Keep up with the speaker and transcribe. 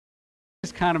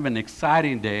It's kind of an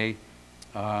exciting day,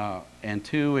 and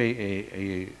two,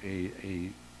 a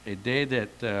day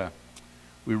that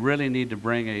we really need to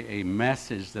bring a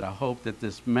message that I hope that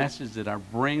this message that I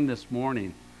bring this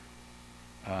morning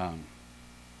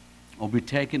will be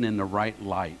taken in the right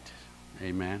light.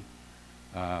 Amen.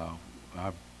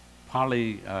 I've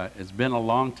probably, it's been a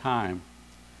long time.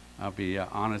 I'll be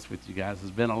honest with you guys. It's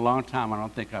been a long time. I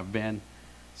don't think I've been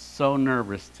so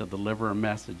nervous to deliver a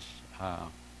message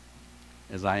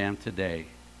as I am today.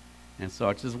 And so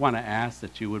I just want to ask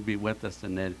that you would be with us,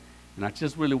 and I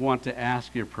just really want to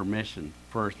ask your permission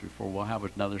first before we'll have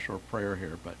another short prayer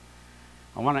here. But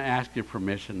I want to ask your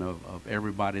permission of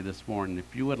everybody this morning,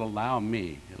 if you would allow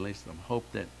me, at least I hope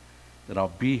that I'll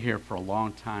be here for a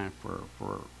long time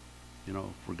for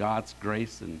God's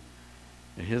grace and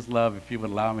His love. If you would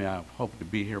allow me, I hope to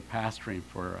be here pastoring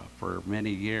for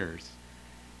many years.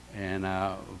 And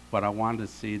but I wanted to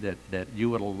see that you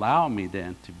would allow me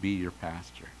then to be your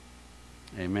pastor.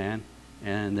 Amen.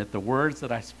 And that the words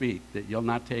that I speak, that you'll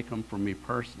not take them from me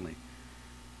personally,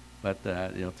 but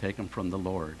you'll take them from the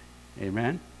Lord.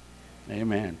 Amen.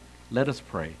 Amen. Let us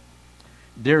pray.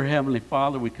 Dear Heavenly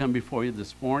Father, we come before you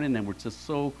this morning, and we're just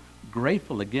so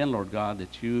grateful again, Lord God,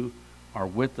 that you are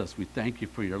with us. We thank you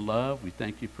for your love. We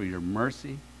thank you for your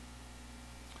mercy.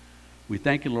 We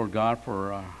thank you, Lord God,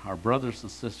 for our brothers and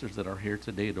sisters that are here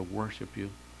today to worship you.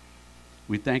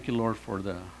 We thank you, Lord, for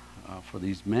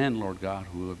these men, Lord God,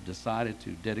 who have decided to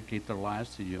dedicate their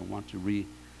lives to you and want to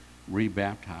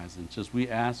re-baptize. And just we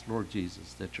ask, Lord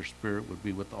Jesus, that your Spirit would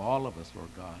be with all of us,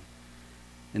 Lord God.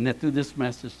 And that through this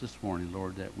message this morning,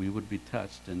 Lord, that we would be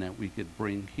touched and that we could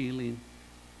bring healing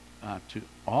to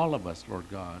all of us, Lord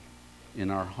God,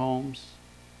 in our homes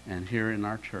and here in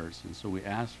our church. And so we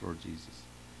ask, Lord Jesus,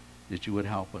 that you would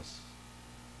help us,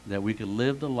 that we could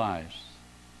live the lives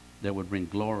that would bring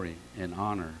glory and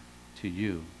honor to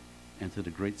you and to the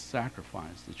great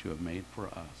sacrifice that you have made for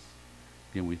us.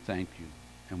 Again, we thank you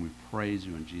and we praise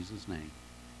you in Jesus' name.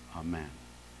 Amen.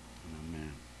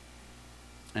 Amen.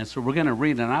 And so we're going to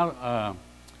read, and I'm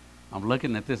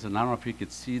looking at this, and I don't know if you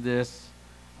could see this,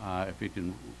 if you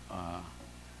can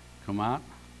come out.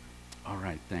 All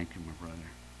right, thank you, my brother.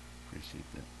 Appreciate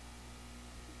that.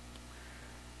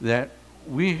 That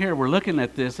we're looking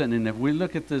at this, and then if we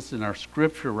look at this in our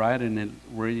scripture, right, and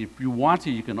if you want to,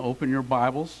 you can open your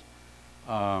Bibles.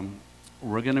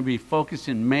 We're going to be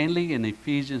focusing mainly in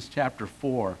Ephesians chapter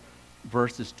 4,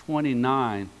 verses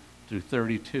 29 through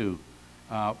 32.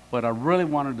 But I really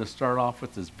wanted to start off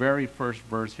with this very first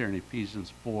verse here in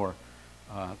Ephesians 4,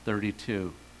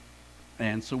 32.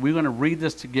 And so we're going to read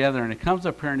this together, and it comes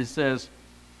up here and it says,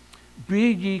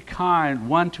 "Be ye kind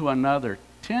one to another,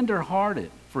 tender-hearted,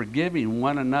 forgiving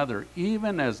one another,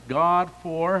 even as God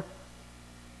for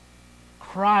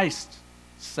Christ's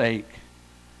sake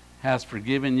has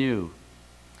forgiven you."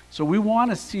 So we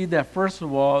want to see that, first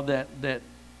of all, that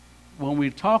when we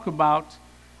talk about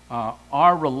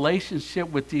our relationship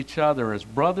with each other as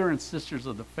brother and sisters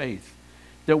of the faith,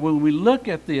 that when we look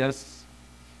at this,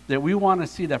 that we want to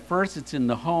see that first it's in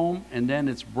the home and then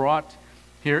it's brought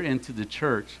here into the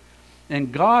church.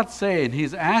 And God's saying,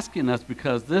 He's asking us,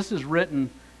 because this is written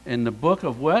in the book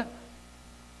of what?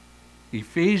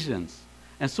 Ephesians.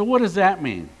 And so what does that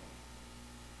mean?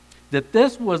 That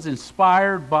this was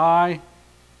inspired by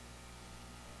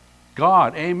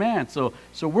God. Amen. So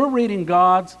we're reading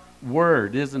God's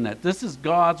word, isn't it? This is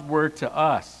God's word to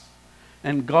us.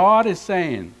 And God is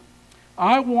saying,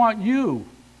 I want you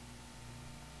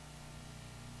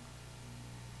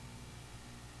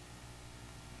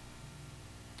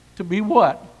to be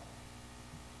what?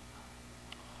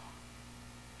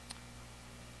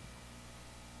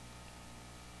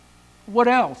 What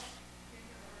else?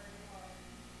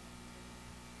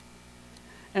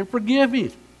 And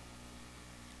forgiving.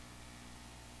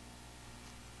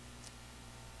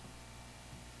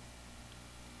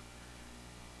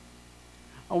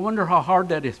 I wonder how hard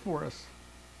that is for us.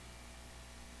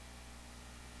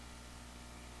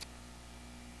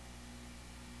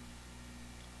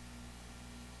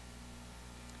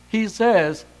 He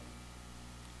says,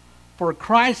 for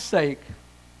Christ's sake,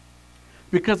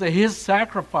 because of His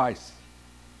sacrifice,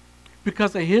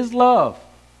 because of His love,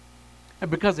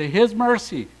 and because of His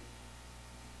mercy,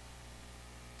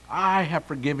 I have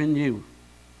forgiven you.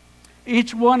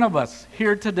 Each one of us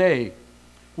here today,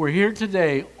 we're here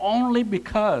today only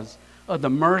because of the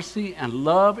mercy and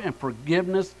love and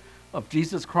forgiveness of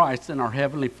Jesus Christ and our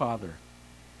Heavenly Father.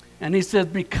 And He says,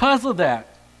 because of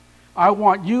that, I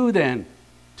want you then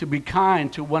to be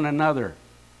kind to one another,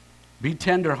 be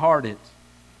tender-hearted,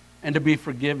 and to be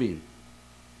forgiving.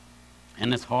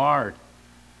 And it's hard.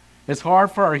 It's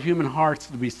hard for our human hearts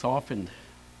to be softened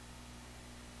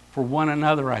for one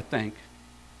another, I think.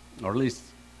 Or at least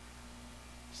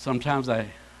sometimes I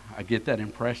get that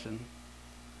impression.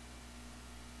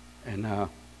 And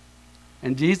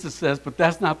Jesus says, but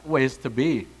that's not the way it's to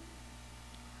be.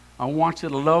 I want you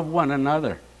to love one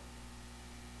another.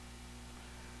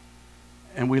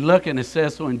 And we look and it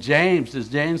says, so in James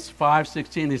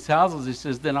 5:16, he tells us, he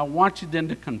says, then I want you then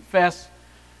to confess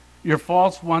your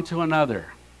faults one to another.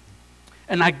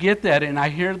 And I get that and I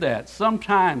hear that.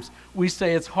 Sometimes we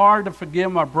say it's hard to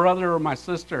forgive my brother or my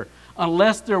sister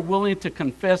unless they're willing to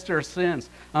confess their sins,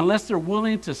 unless they're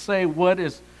willing to say what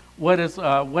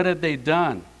have they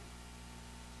done.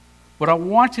 But I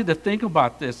want you to think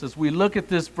about this as we look at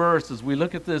this verse, as we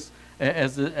look at this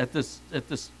at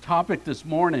this topic this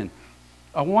morning.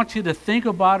 I want you to think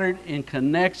about it in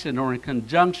connection or in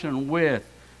conjunction with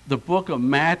the book of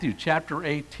Matthew, chapter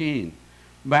 18.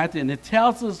 Matthew, and it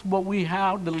tells us what we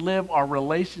have to live our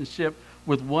relationship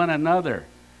with one another.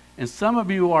 And some of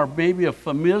you are maybe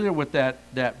familiar with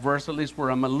that verse, at least where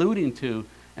I'm alluding to,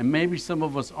 and maybe some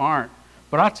of us aren't.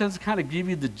 But I'll just kind of give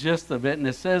you the gist of it. And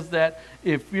it says that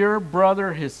if your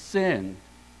brother has sinned,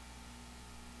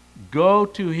 go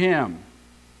to him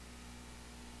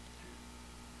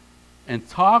and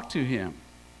talk to him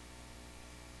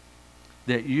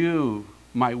that you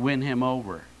might win him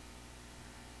over.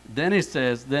 Then he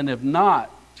says, then if not,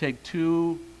 take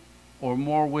 2 or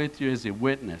more with you as a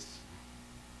witness,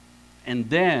 and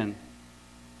then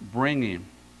bring him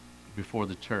before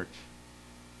the church.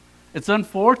 It's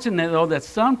unfortunate, though, that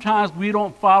sometimes we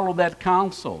don't follow that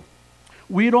counsel.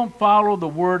 We don't follow the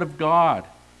Word of God.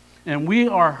 And we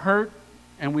are hurt,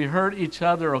 and we hurt each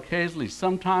other occasionally,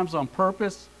 sometimes on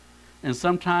purpose, and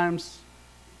sometimes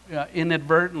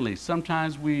inadvertently.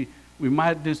 Sometimes we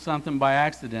might do something by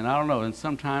accident. I don't know. And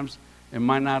sometimes it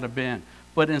might not have been.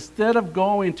 But instead of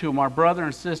going to my brother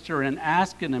and sister and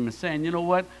asking them and saying, you know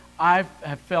what, I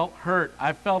have felt hurt.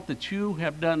 I felt that you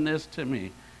have done this to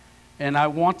me. And I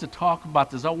want to talk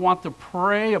about this. I want to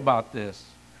pray about this.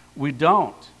 We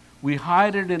don't. We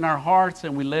hide it in our hearts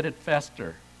and we let it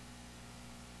fester.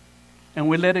 And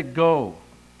we let it go.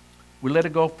 We let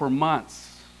it go for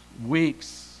months,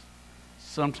 weeks,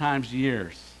 sometimes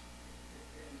years.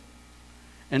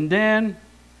 And then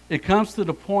it comes to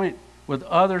the point with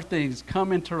other things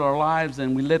come into our lives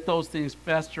and we let those things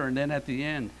fester, and then at the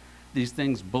end, these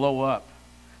things blow up.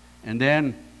 And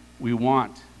then we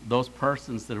want those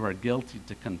persons that are guilty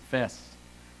to confess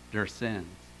their sins.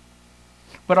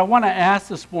 But I want to ask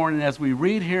this morning, as we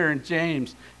read here in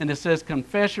James, and it says,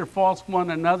 confess your faults one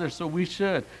another, so we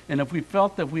should. And if we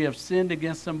felt that we have sinned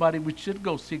against somebody, we should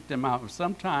go seek them out.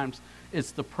 Sometimes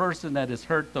it's the person that is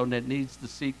hurt, though, that needs to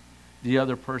seek the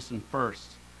other person first.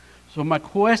 So my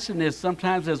question is,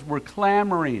 sometimes as we're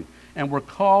clamoring and we're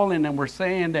calling and we're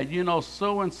saying that, you know,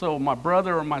 so-and-so, my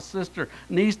brother or my sister,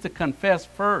 needs to confess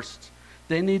first.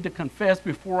 They need to confess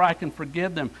before I can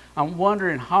forgive them. I'm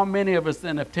wondering how many of us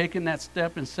then have taken that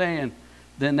step and saying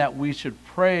then that we should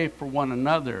pray for one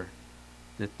another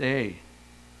that they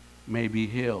may be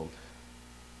healed.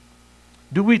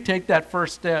 Do we take that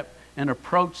first step and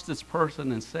approach this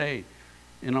person and say,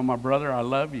 you know, my brother, I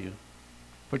love you.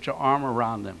 Put your arm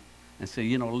around them and say,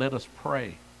 you know, let us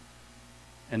pray.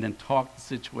 And then talk the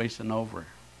situation over.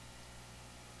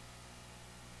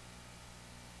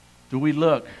 Do we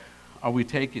look? Are we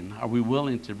taking? Are we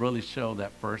willing to really show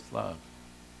that first love?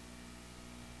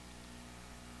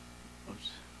 Oops.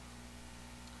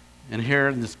 And here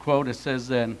in this quote it says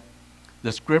then,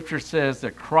 the scripture says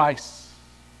that Christ,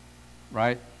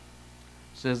 right?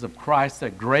 Says of Christ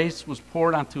that grace was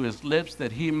poured onto his lips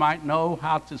that he might know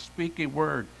how to speak a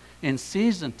word in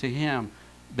season to him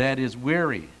that is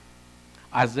weary.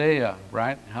 Isaiah,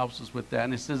 right, helps us with that.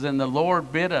 And it says, and the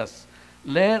Lord bid us,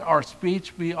 let our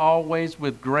speech be always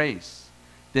with grace,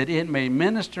 that it may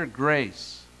minister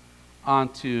grace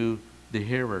unto the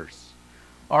hearers.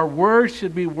 Our words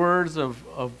should be words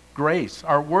of grace.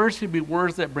 Our words should be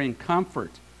words that bring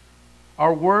comfort.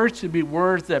 Our words should be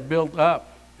words that build up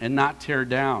and not tear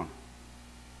down.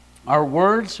 Our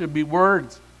words should be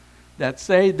words that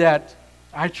say that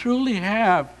I truly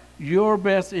have your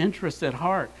best interest at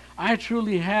heart. I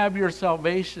truly have your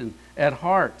salvation at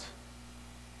heart.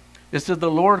 It says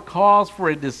the Lord calls for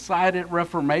a decided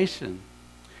reformation.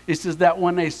 It says that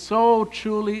when a soul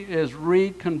truly is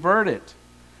reconverted,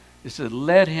 it says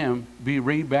let him be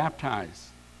rebaptized.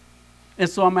 And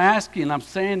so I'm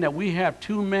saying that we have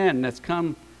 2 men that's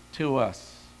come to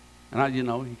us. And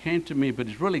he came to me, but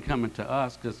he's really coming to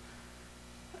us because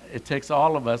it takes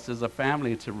all of us as a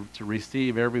family to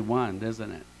receive everyone,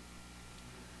 doesn't it?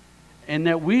 And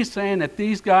that we saying that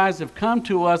these guys have come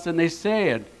to us and they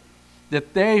said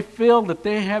that they feel that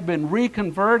they have been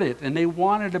reconverted and they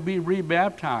wanted to be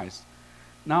rebaptized.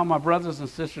 Now, my brothers and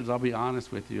sisters, I'll be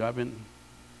honest with you.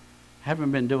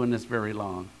 Haven't been doing this very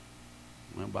long,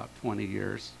 about 20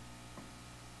 years.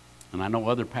 And I know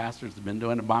other pastors have been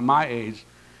doing it. By my age,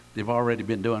 they've already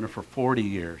been doing it for 40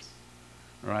 years.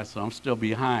 Right? So I'm still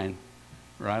behind.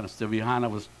 Right? I'm still behind. I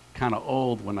was kind of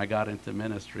old when I got into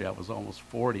ministry. I was almost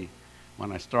 40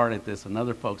 when I started this, and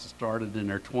other folks started in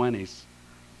their 20s.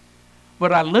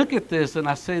 But I look at this and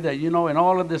I say that, in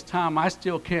all of this time, I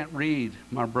still can't read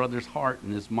my brother's heart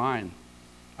and his mind.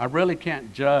 I really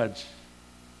can't judge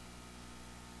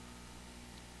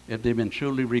if they've been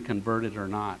truly reconverted or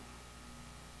not.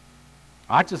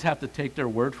 I just have to take their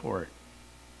word for it.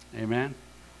 Amen?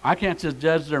 I can't just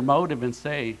judge their motive and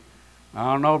say,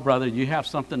 I don't know, brother, you have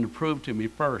something to prove to me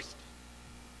first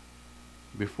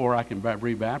before I can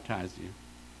rebaptize you.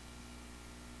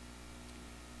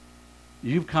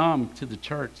 You've come to the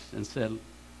church and said,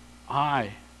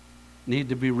 I need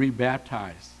to be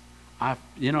rebaptized.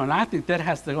 And I think that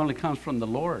has to only comes from the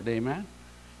Lord, amen?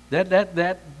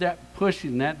 That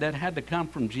pushing, that had to come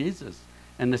from Jesus.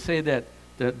 And to say that,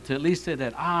 to at least say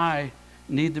that I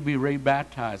need to be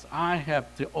rebaptized. I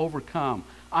have to overcome.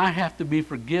 I have to be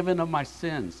forgiven of my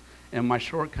sins and my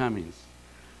shortcomings.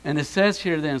 And it says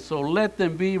here then, so let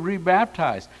them be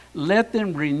rebaptized. Let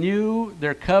them renew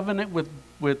their covenant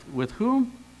with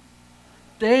whom?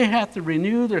 They have to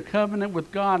renew their covenant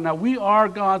with God. Now, we are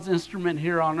God's instrument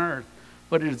here on earth,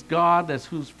 but it is God that's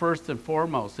who's first and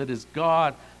foremost. It is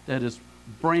God that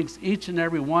brings each and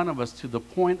every one of us to the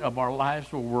point of our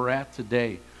lives where we're at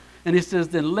today. And he says,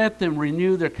 then let them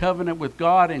renew their covenant with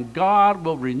God, and God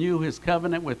will renew his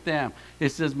covenant with them. It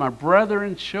says, my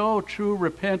brethren, show true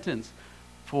repentance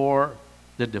for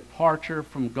the departure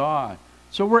from God.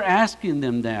 So we're asking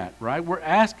them that, right? We're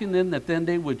asking them that then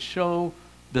they would show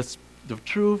the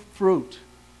true fruit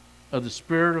of the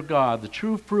Spirit of God, the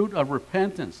true fruit of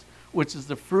repentance, which is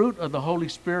the fruit of the Holy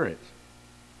Spirit.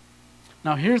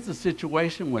 Now, here's the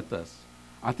situation with us.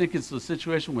 I think it's the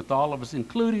situation with all of us,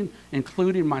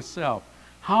 including myself.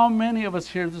 How many of us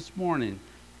here this morning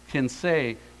can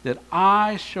say that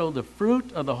I show the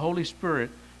fruit of the Holy Spirit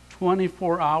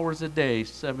 24 hours a day,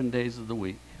 7 days of the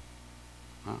week?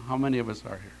 How many of us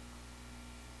are here?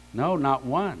 No, not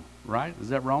one, right? Is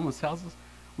that Romans tells us?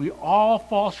 We all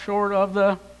fall short of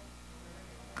the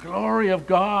glory of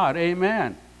God.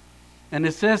 Amen. And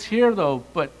it says here, though,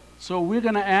 so we're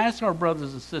going to ask our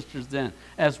brothers and sisters then,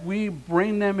 as we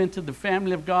bring them into the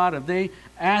family of God, if they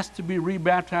ask to be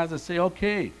rebaptized, and say,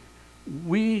 okay,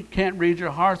 we can't read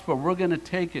your hearts, but we're going to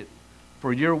take it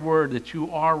for your word that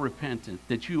you are repentant,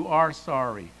 that you are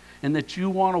sorry, and that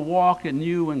you want to walk in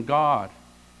you and God.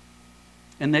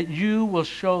 And that you will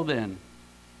show then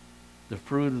the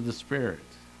fruit of the Spirit.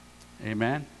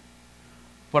 Amen?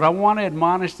 But I want to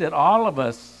admonish that all of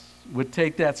us would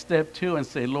take that step too and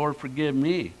say, Lord, forgive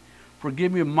me.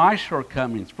 Forgive me my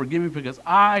shortcomings. Forgive me because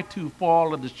I too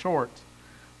fall short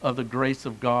of the grace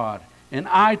of God. And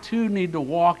I too need to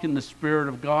walk in the Spirit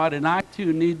of God. And I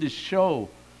too need to show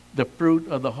the fruit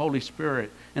of the Holy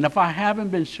Spirit. And if I haven't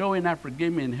been showing that,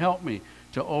 forgive me and help me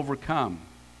to overcome.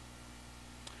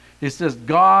 It says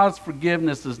God's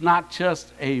forgiveness is not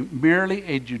just merely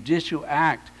a judicial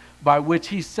act by which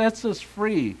he sets us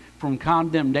free from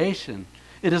condemnation.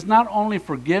 It is not only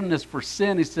forgiveness for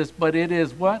sin, he says, but it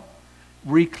is what?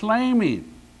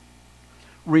 Reclaiming.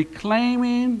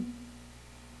 Reclaiming,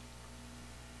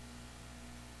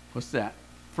 what's that?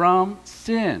 From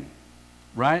sin,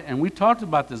 right? And we talked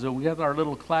about this. We had our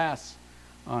little class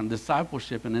on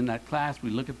discipleship, and in that class we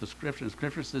look at the Scripture. The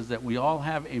Scripture says that we all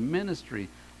have a ministry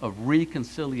of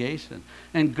reconciliation.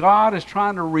 And God is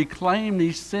trying to reclaim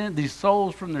these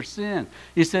souls from their sin.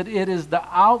 He said it is the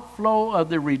outflow of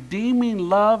the redeeming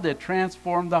love that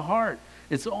transformed the heart.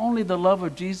 It's only the love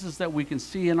of Jesus that we can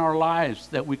see in our lives,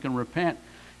 that we can repent.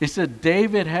 He said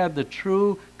David had the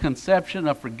true conception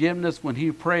of forgiveness when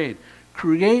he prayed,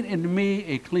 create in me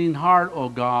a clean heart, O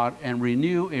God, and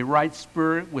renew a right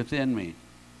spirit within me.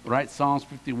 Right? Psalms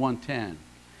 51:10.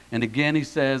 And again he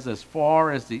says, as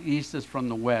far as the east is from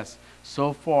the west,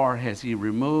 so far has he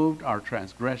removed our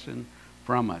transgression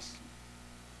from us.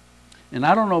 And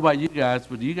I don't know about you guys,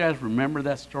 but do you guys remember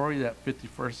that story, that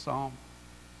 51st Psalm?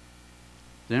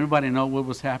 Does anybody know what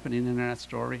was happening in that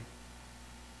story?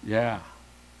 Yeah.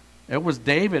 It was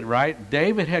David, right?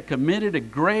 David had committed a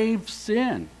grave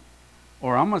sin.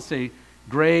 Or I'm going to say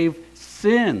grave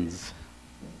sins.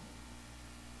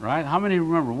 Right? How many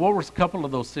remember? What were a couple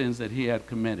of those sins that he had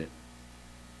committed?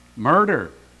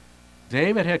 Murder.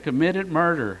 David had committed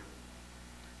murder.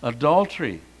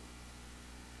 Adultery,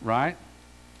 right?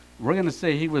 We're going to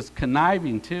say he was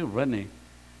conniving too, wasn't he?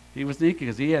 He was sneaky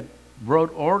because he had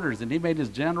wrote orders, and he made his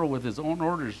general with his own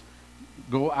orders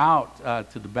go out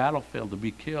to the battlefield to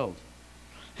be killed.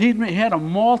 He had a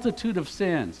multitude of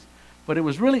sins. But it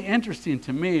was really interesting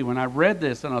to me when I read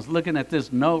this and I was looking at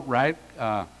this note, right,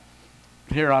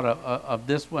 here out of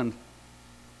this one.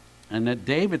 And that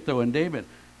David,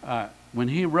 when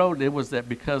he wrote, it was that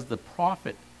because the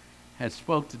prophet had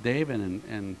spoke to David,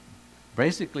 and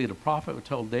basically the prophet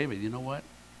told David, you know what?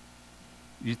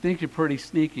 You think you're pretty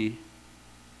sneaky.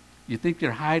 You think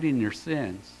you're hiding your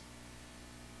sins.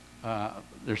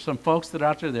 There's some folks that are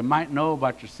out there that might know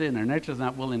about your sin, and they're just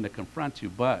not willing to confront you,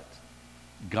 but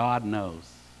God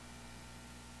knows.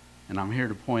 And I'm here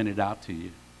to point it out to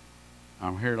you.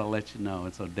 I'm here to let you know.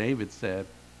 And so David said,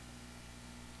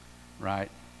 right,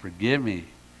 forgive me.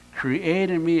 Create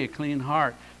in me a clean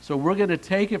heart. So we're going to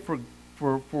take it for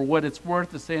what it's worth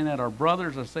to saying that. Our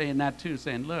brothers are saying that too,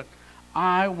 saying, look,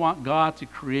 I want God to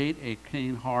create a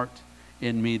clean heart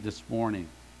in me this morning.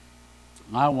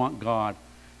 I want God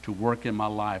to work in my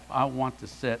life. I want to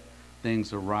set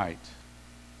things aright.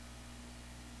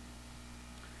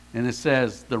 And it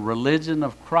says the religion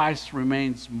of Christ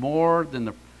remains more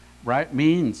than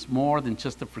means more than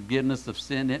just the forgiveness of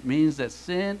sin. It means that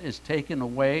sin is taken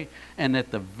away and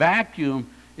that the vacuum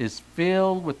is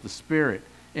filled with the Spirit.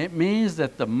 It means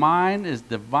that the mind is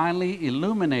divinely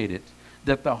illuminated,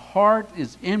 that the heart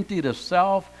is emptied of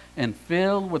self and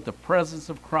filled with the presence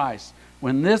of Christ.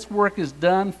 When this work is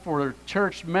done for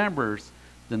church members,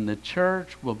 then the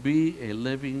church will be a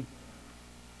living,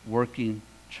 working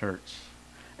church.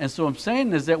 And so I'm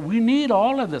saying is that we need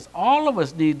all of this. All of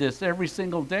us need this every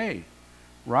single day,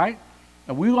 right?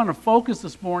 And we want to focus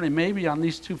this morning maybe on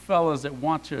these two fellows that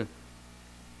want to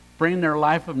bring their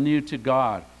life anew to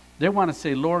God. They want to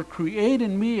say, Lord, create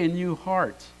in me a new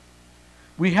heart.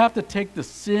 We have to take the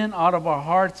sin out of our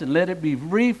hearts and let it be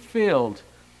refilled,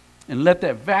 and let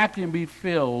that vacuum be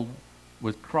filled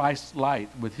with Christ's light,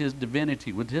 with His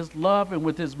divinity, with His love, and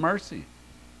with His mercy.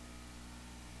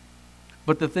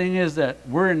 But the thing is that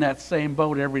we're in that same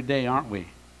boat every day, aren't we?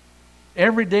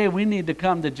 Every day we need to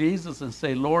come to Jesus and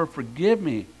say, Lord, forgive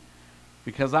me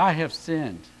because I have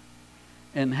sinned.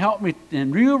 And help me,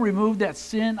 and you remove that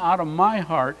sin out of my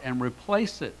heart and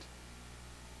replace it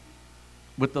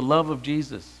with the love of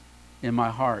Jesus in my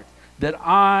heart. That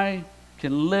I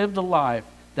can live the life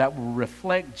that will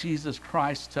reflect Jesus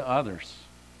Christ to others.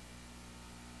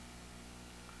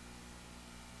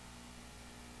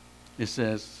 It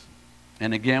says,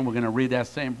 and again, we're going to read that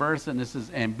same verse, and this is,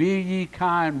 and be ye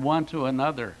kind one to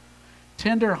another,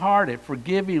 tender-hearted,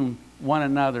 forgiving one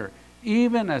another,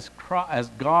 even as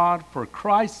God, for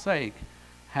Christ's sake,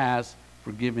 has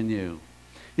forgiven you.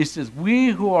 He says, we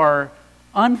who are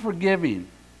unforgiving,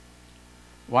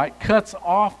 right, cuts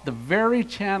off the very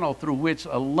channel through which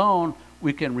alone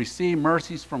we can receive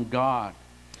mercies from God.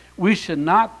 We should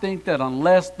not think that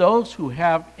unless those who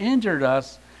have injured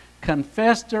us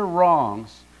confess their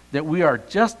wrongs, that we are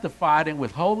justified in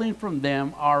withholding from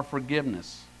them our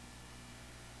forgiveness.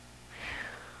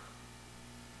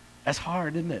 That's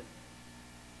hard, isn't it?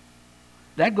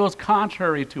 That goes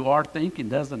contrary to our thinking,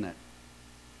 doesn't it?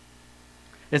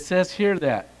 It says here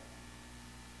that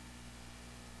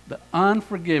the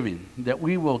unforgiving, that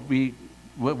we will be,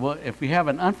 if we have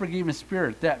an unforgiving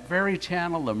spirit, that very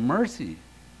channel of mercy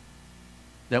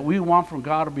that we want from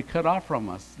God will be cut off from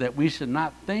us, that we should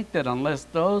not think that unless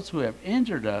those who have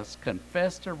injured us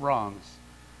confess their wrongs,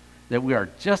 that we are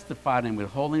justified in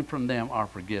withholding from them our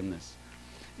forgiveness.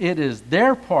 It is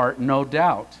their part, no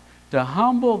doubt, to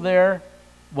humble their,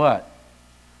 what?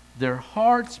 Their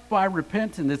hearts by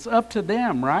repentance. It's up to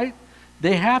them, right?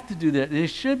 They have to do that. They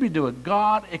should be doing it.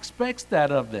 God expects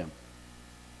that of them.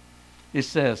 It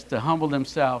says to humble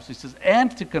themselves. He says,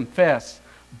 and to confess,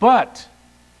 but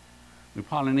we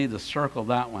probably need to circle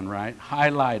that one, right?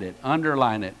 Highlight it,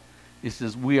 underline it. It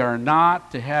says we are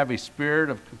not to have a spirit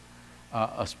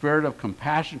of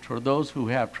compassion toward those who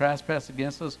have trespassed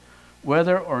against us,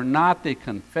 whether or not they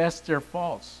confess their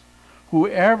faults.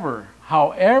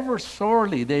 However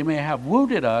sorely they may have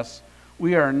wounded us,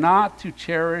 we are not to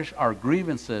cherish our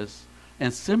grievances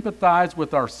and sympathize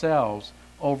with ourselves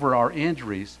over our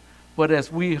injuries, but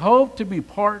as we hope to be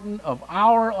pardoned of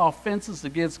our offenses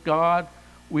against God,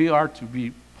 we are to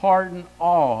be pardon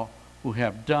all who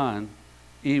have done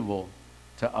evil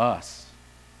to us.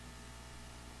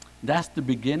 That's the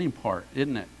beginning part,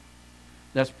 isn't it?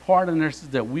 That's part of this, is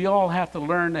that we all have to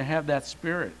learn to have that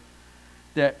spirit.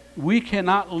 That we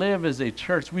cannot live as a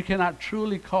church. We cannot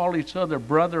truly call each other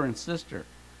brother and sister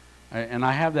And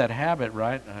I have that habit,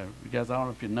 right? You guys, I don't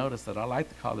know if you noticed that I like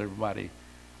to call everybody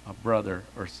a brother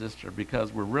or sister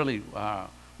because we're really,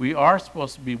 we are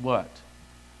supposed to be what?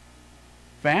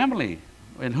 Family.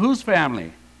 And whose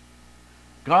family?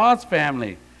 God's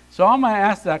family. So I'm going to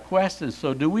ask that question.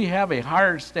 So do we have a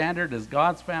higher standard as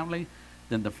God's family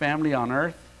than the family on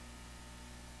earth?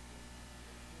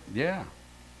 Yeah.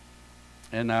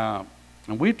 And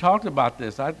we've talked about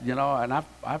this. And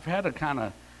I've had to kind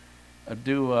of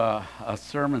do a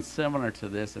sermon similar to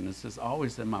this, and it's just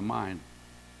always in my mind.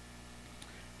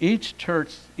 Each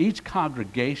church, each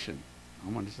congregation,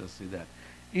 I want to just see that.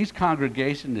 Each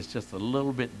congregation is just a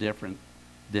little bit different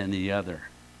than the other.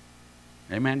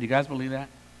 Amen? Do you guys believe that?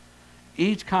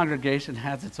 Each congregation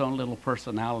has its own little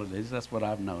personalities. That's what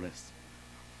I've noticed.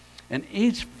 And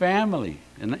each family,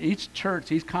 and each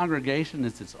church, each congregation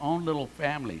is its own little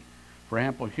family.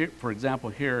 For example,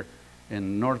 here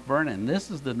in North Vernon,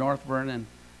 this is the North Vernon,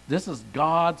 this is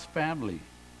God's family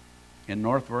in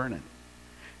North Vernon.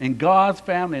 And God's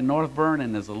family in North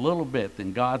Vernon is a little bit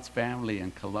than God's family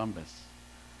in Columbus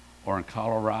or in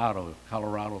Colorado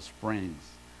Springs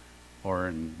or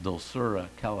in Dulcura,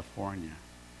 California.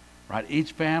 Right?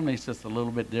 Each family is just a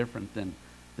little bit different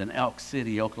than Elk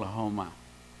City, Oklahoma.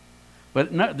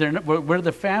 But we're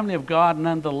the family of God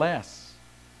nonetheless.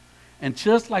 And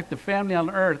just like the family on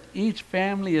earth, each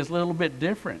family is a little bit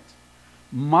different.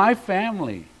 My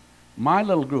family, my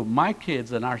little group, my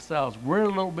kids and ourselves, we're a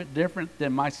little bit different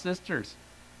than my sister's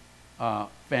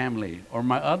family or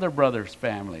my other brother's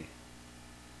family.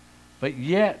 But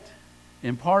yet,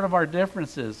 in part of our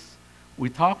differences, we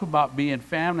talk about being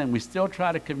family and we still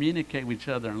try to communicate with each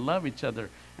other and love each other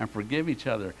and forgive each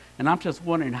other. And I'm just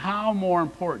wondering how more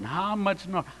important, how much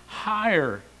more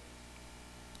higher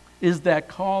is that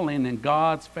calling in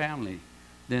God's family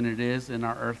than it is in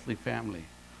our earthly family?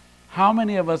 How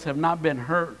many of us have not been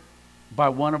hurt by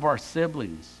one of our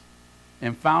siblings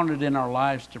and found it in our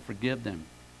lives to forgive them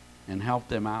and help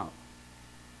them out?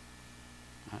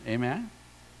 Amen?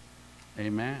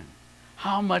 Amen.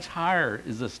 How much higher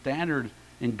is the standard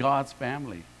in God's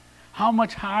family? How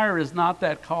much higher is not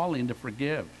that calling to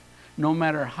forgive, no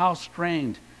matter how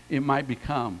strained it might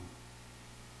become?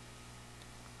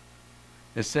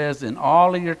 It says, in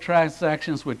all of your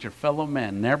transactions with your fellow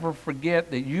men, never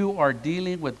forget that you are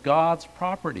dealing with God's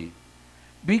property.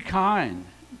 Be kind,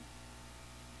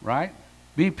 right?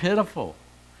 Be pitiful.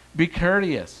 Be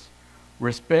courteous.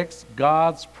 Respect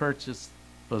God's purchased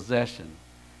possession.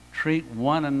 Treat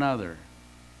one another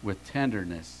with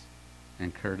tenderness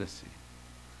and courtesy.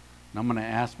 And I'm going to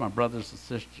ask my brothers and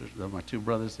sisters, my two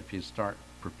brothers, if you start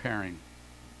preparing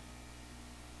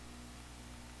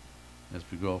as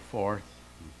we go forth.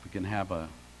 If we can have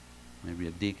maybe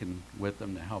a deacon with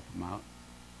them to help them out,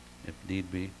 if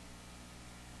need be.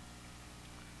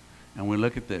 And we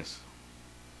look at this.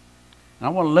 And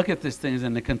I want to look at these things,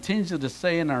 and it continues to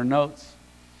say in our notes,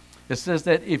 it says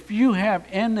that if you have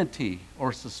enmity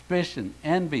or suspicion,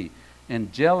 envy,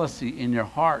 and jealousy in your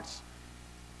hearts,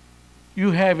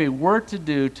 you have a work to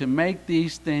do to make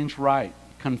these things right.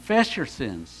 Confess your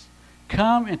sins.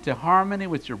 Come into harmony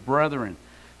with your brethren.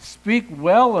 Speak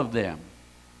well of them.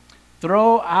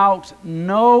 Throw out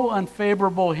no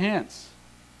unfavorable hints.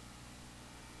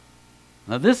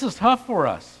 Now this is tough for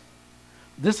us.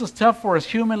 This is tough for us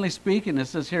humanly speaking. It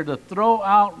says here to throw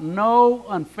out no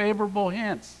unfavorable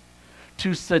hints,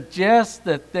 to suggest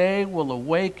that they will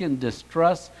awaken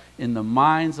distrust in the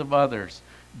minds of others.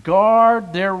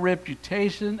 Guard their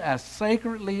reputation as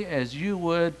sacredly as you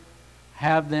would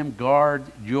have them guard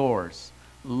yours.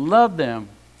 Love them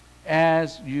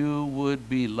as you would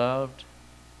be loved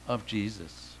of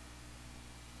Jesus.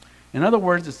 In other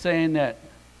words, it's saying that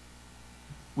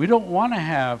we don't want to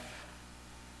have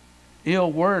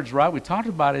ill words, right? We talked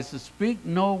about it. It's to speak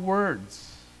no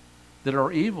words that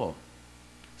are evil.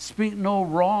 Speak no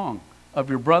wrong of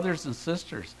your brothers and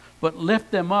sisters, but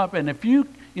lift them up. And if there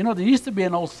used to be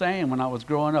an old saying when I was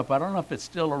growing up. I don't know if it's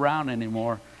still around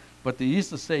anymore, but they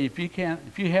used to say, if you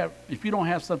don't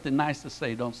have something nice to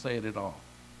say, don't say it at all.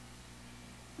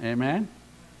 Amen.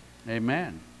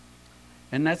 Amen.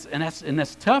 And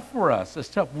that's tough for us. It's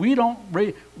tough. We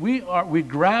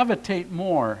gravitate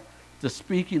more to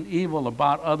speaking evil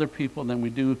about other people than we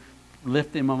do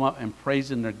lifting them up and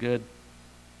praising their good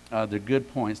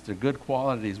points, their good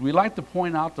qualities. We like to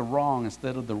point out the wrong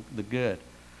instead of the good.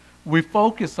 We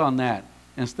focus on that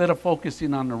instead of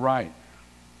focusing on the right.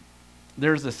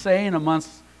 There's a saying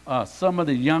amongst some of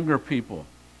the younger people,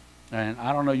 and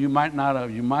I don't know, you might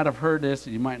have heard this,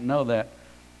 you might know that,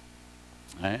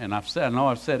 and I know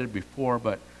I've said it before,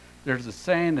 but there's a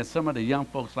saying that some of the young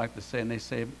folks like to say, and they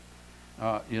say,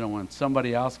 when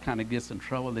somebody else kind of gets in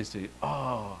trouble, they say,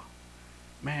 "Oh,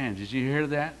 man, did you hear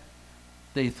that?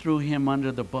 They threw him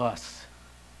under the bus."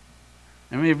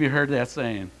 How many of you heard that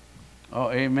saying? Oh,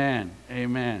 amen,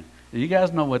 amen. You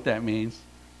guys know what that means.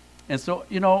 And so,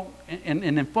 and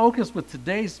in focus with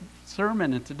today's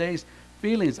sermon and today's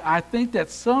feelings, I think that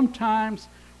sometimes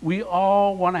we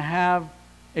all want to have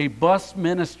a bus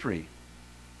ministry.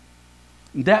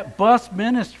 That bus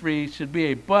ministry should be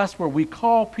a bus where we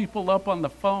call people up on the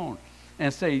phone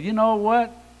and say, "You know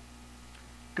what?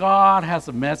 God has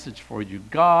a message for you.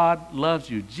 God loves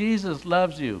you. Jesus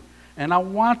loves you. And I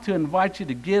want to invite you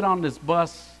to get on this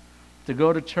bus to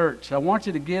go to church. I want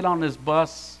you to get on this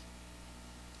bus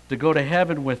to go to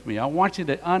heaven with me. I want you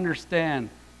to understand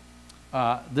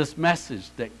this message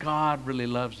that God really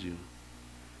loves you."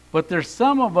 But there's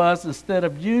some of us, instead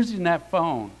of using that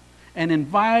phone and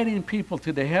inviting people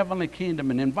to the heavenly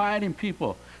kingdom and inviting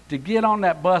people to get on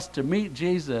that bus to meet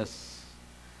Jesus,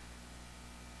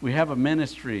 we have a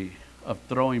ministry of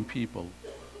throwing people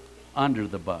under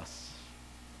the bus.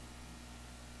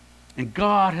 And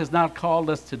God has not called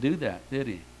us to do that, did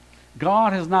he?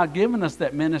 God has not given us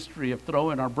that ministry of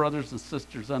throwing our brothers and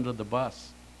sisters under the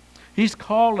bus. He's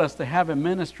called us to have a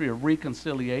ministry of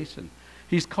reconciliation.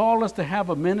 He's called us to have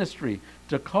a ministry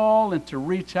to call and to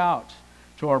reach out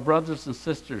to our brothers and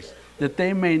sisters that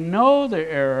they may know their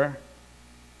error,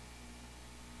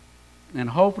 and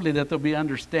hopefully that there'll be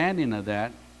understanding of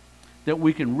that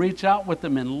we can reach out with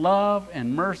them in love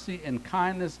and mercy and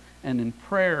kindness and in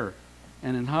prayer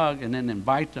and in hug, and then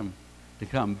invite them to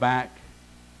come back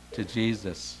to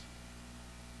Jesus.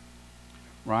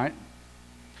 Right?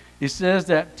 He says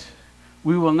that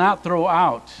we will not throw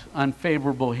out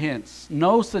unfavorable hints,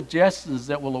 no suggestions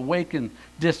that will awaken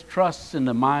distrust in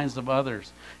the minds of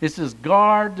others. It says,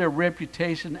 guard their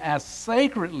reputation as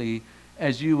sacredly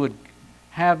as you would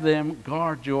have them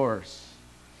guard yours.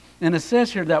 And it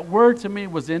says here, that word to me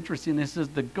was interesting. It says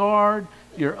to guard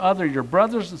your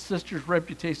brothers and sisters'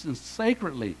 reputations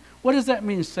sacredly. What does that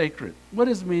mean, sacred? What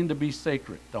does it mean to be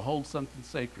sacred, to hold something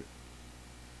sacred?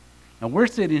 Now we're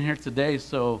sitting here today,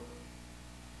 so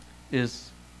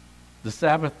is the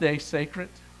Sabbath day sacred?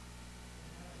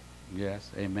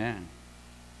 Yes, amen.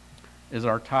 Is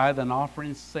our tithe and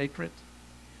offering sacred?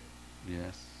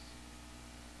 Yes.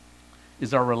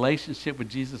 Is our relationship with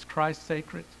Jesus Christ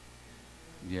sacred?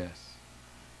 Yes.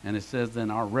 And it says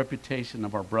then our reputation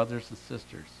of our brothers and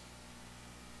sisters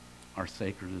are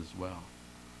sacred as well.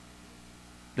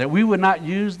 That we would not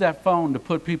use that phone to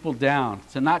put people down,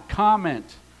 to not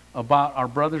comment about our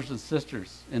brothers and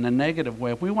sisters in a negative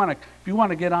way. If you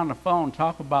want to get on the phone,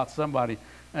 talk about somebody,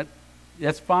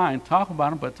 that's fine. Talk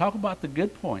about them, but talk about the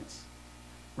good points,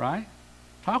 right?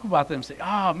 Talk about them. Say,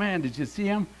 "Oh man, did you see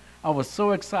him? I was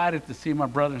so excited to see my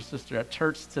brother and sister at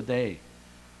church today."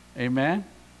 Amen.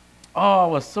 Oh, I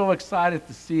was so excited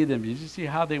to see them. Did you see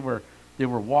how they were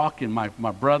walking? My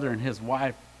brother and his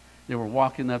wife, they were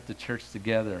walking up to church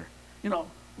together.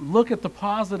 Look at the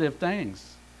positive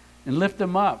things and lift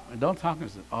them up. And don't talk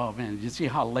and say, "Oh man, did you see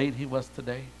how late he was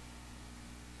today?"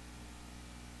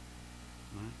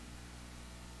 Right?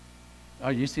 "Oh,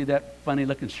 you see that funny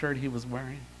looking shirt he was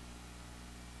wearing?"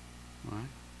 Right?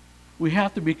 We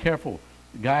have to be careful,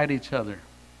 guide each other.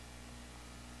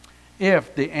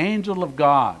 If the angel of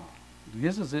God,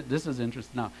 this is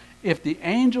interesting now. If the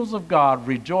angels of God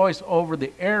rejoice over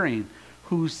the erring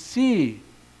who see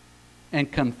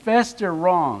and confess their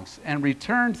wrongs and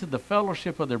return to the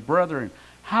fellowship of their brethren,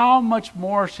 how much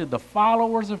more should the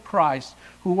followers of Christ,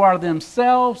 who are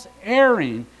themselves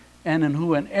erring and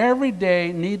who in every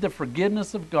day need the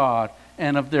forgiveness of God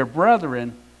and of their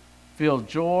brethren, feel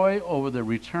joy over the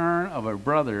return of a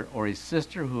brother or a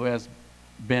sister who has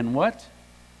been what?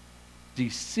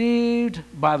 Deceived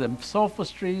by the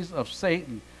sophistries of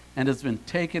Satan and has been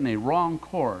taken a wrong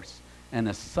course and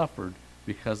has suffered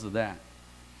because of that.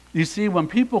 You see, when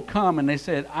people come and they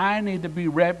say, "I need to be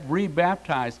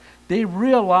rebaptized," they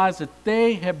realize that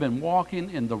they have been walking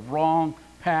in the wrong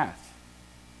path.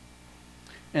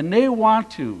 And they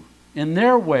want to, in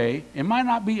their way, it might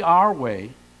not be our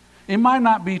way, it might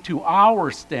not be to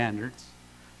our standards,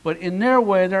 but in their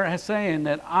way they're saying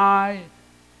that I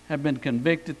have been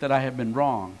convicted that I have been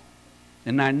wrong,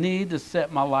 and I need to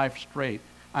set my life straight.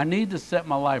 I need to set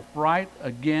my life right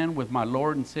again with my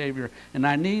Lord and Savior, and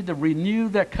I need to renew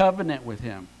that covenant with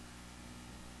Him.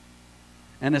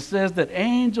 And it says that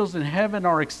angels in heaven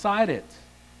are excited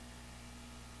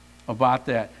about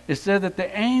that. It says that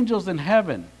the angels in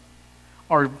heaven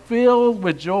are filled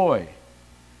with joy.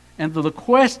 And the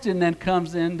question then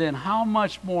comes in, then how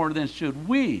much more then should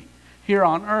we here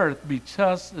on earth be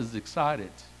just as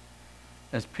excited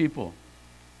as people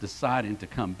deciding to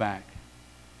come back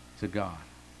to God.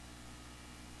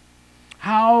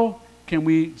 How can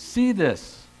we see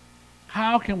this?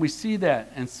 How can we see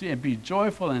that and be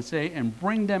joyful and say and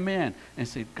bring them in and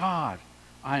say, God,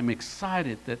 I am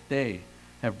excited that they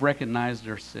have recognized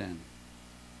their sin.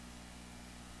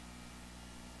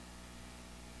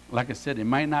 Like I said, it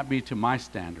might not be to my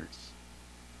standards.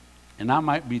 And I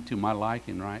might be to my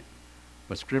liking, right?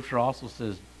 But Scripture also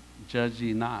says, judge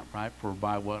ye not, right? For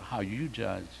by how you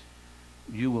judge,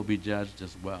 you will be judged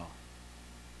as well.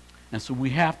 And so we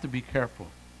have to be careful.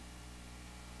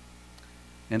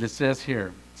 And it says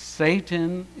here,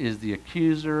 Satan is the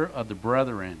accuser of the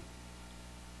brethren.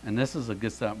 And this is a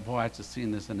good stuff. Boy, I just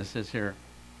seen this, and it says here,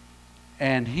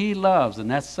 and he loves, and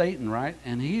that's Satan, right?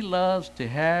 And he loves to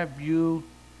have you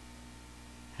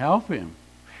help him.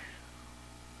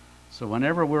 So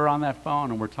whenever we're on that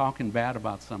phone and we're talking bad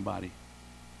about somebody,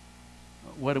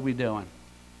 what are we doing?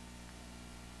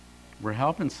 We're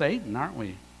helping Satan, aren't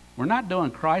we? We're not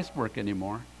doing Christ's work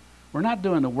anymore. We're not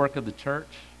doing the work of the church.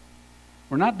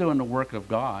 We're not doing the work of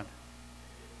God.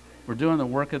 We're doing the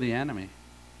work of the enemy.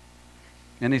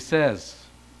 And he says,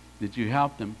 did you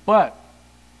help them? But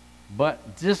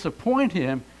disappoint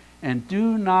him and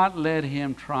do not let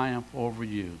him triumph over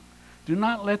you. Do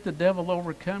not let the devil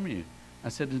overcome you. I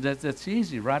said, that's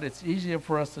easy, right? It's easier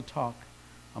for us to talk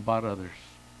about others.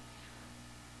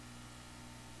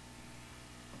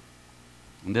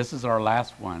 And this is our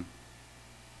last one.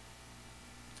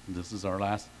 This is our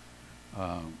last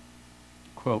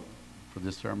quote for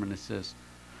this sermon. It says,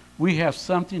 we have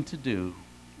something to do.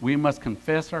 We must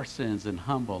confess our sins and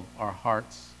humble our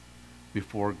hearts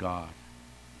before God.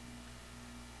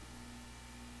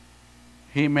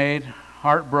 He made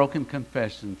heartbroken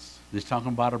confessions. He's talking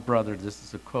about a brother. This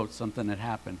is a quote, something that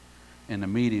happened in a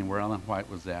meeting where Ellen White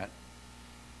was at.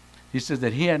 He says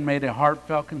that he had made a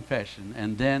heartfelt confession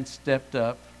and then stepped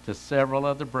up to several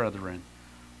other brethren,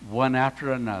 one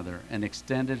after another, and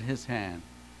extended his hand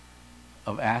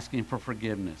of asking for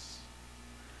forgiveness.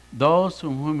 Those to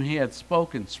whom he had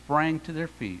spoken sprang to their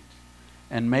feet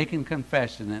and making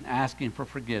confession and asking for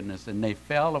forgiveness, and they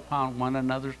fell upon one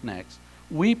another's necks,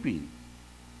 weeping.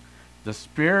 The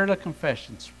spirit of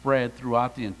confession spread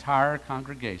throughout the entire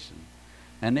congregation,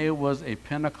 and it was a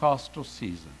Pentecostal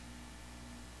season.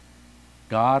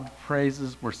 God's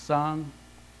praises were sung,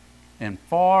 and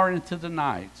far into the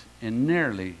night, and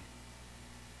nearly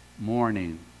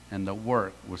morning, and the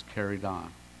work was carried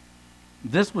on.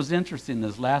 This was interesting,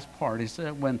 this last part. He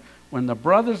said, when the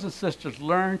brothers and sisters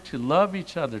learned to love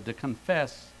each other, to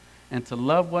confess, and to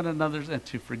love one another, and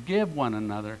to forgive one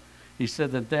another, he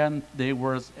said that then there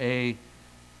was a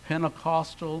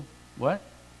Pentecostal, what?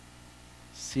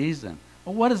 Season.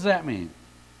 Well, what does that mean?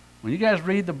 When you guys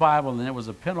read the Bible and it was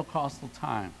a Pentecostal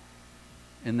time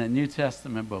in the New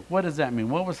Testament book, what does that mean?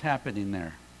 What was happening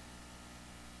there?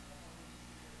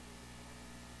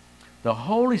 The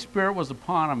Holy Spirit was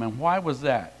upon them, and why was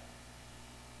that?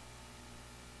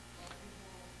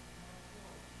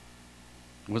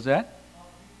 Was that?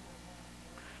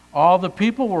 All the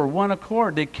people were one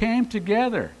accord. They came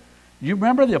together. You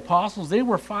remember the apostles? They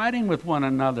were fighting with one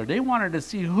another. They wanted to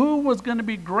see who was going to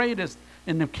be greatest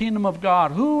in the kingdom of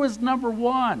God. Who is number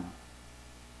one?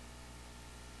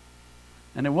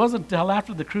 And it wasn't until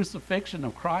after the crucifixion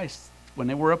of Christ, when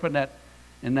they were up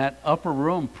in that upper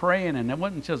room praying, and it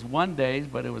wasn't just one day,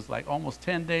 but it was like almost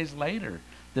 10 days later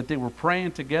that they were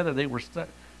praying together. They were stuck.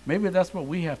 Maybe that's what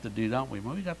we have to do, don't we?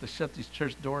 Maybe we got to shut these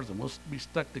church doors and we'll be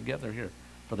stuck together here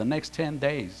for the next 10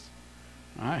 days.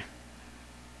 All right?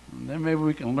 And then maybe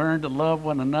we can learn to love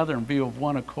one another and be of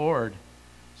one accord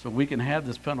so we can have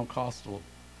this Pentecostal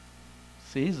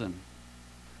season,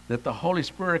 that the Holy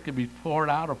Spirit could be poured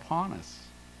out upon us.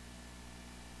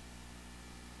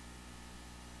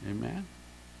 Amen.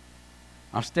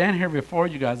 I'm standing here before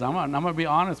you guys. I'm going to be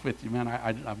honest with you, man.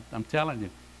 I'm telling you.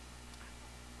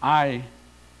 I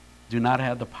do not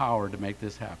have the power to make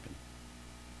this happen.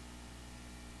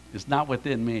 It's not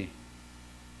within me.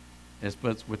 It's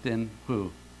within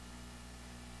who?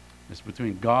 It's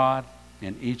between God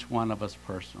and each one of us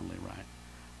personally, right?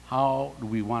 How do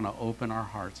we want to open our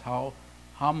hearts? How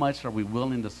much are we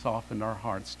willing to soften our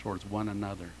hearts towards one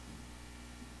another?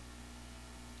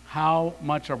 How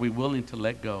much are we willing to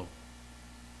let go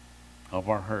of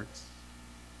our hurts,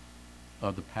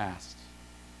 of the past,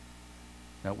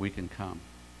 that we can come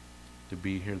to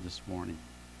be here this morning?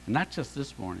 And not just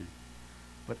this morning,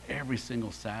 but every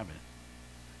single Sabbath.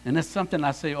 And it's something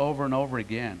I say over and over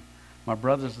again. My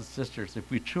brothers and sisters, if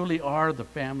we truly are the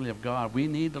family of God, we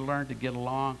need to learn to get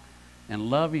along and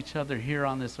love each other here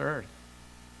on this earth.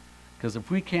 Because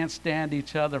if we can't stand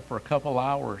each other for a couple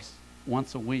hours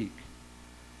once a week,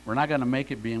 we're not going to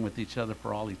make it being with each other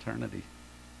for all eternity.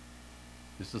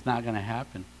 This is not going to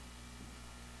happen.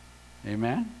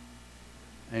 Amen?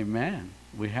 Amen.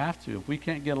 We have to. If we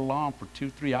can't get along for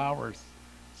 2-3 hours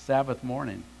Sabbath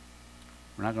morning,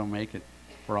 we're not going to make it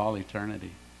for all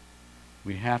eternity.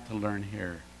 We have to learn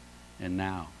here and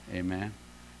now. Amen.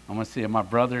 I'm going to see my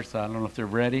brothers. I don't know if they're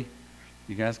ready.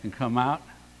 You guys can come out.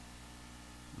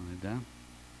 Are they done?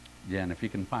 Yeah, and if you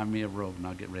can find me a robe, and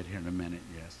I'll get ready here in a minute.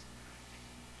 Yes.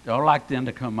 I'd like them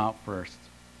to come out first.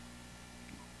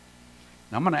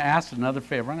 Now, I'm going to ask another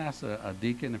favor. I'm going to ask a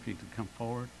deacon if he could come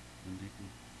forward.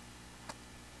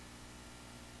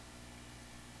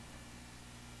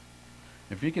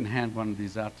 If you can hand one of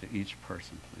these out to each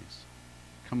person, please.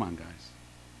 Come on, guys.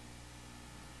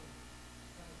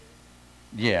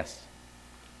 Yes.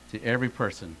 To every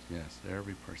person. Yes,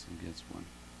 every person gets one.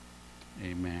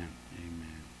 Amen. Amen.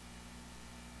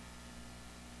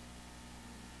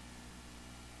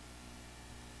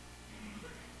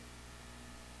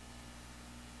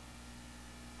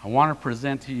 I want to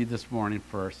present to you this morning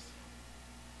first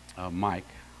Mike.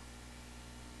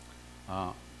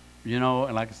 You know,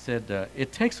 and like I said,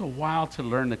 it takes a while to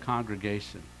learn the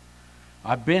congregation.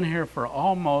 I've been here for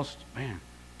almost, man,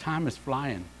 time is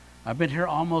flying. I've been here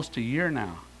almost a year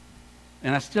now.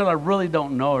 And I really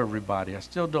don't know everybody. I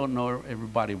still don't know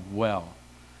everybody well.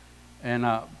 And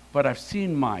but I've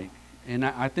seen Mike, and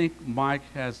I think Mike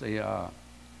has a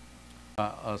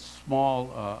small,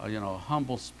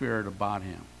 humble spirit about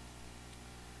him.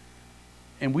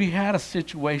 And we had a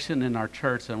situation in our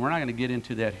church, and we're not going to get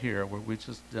into that here, where we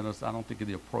just, I don't think it's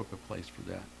the appropriate place for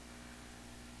that.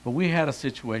 But we had a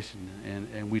situation,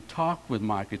 and we talked with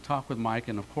Mike.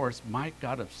 And of course, Mike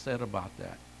got upset about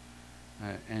that.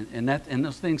 And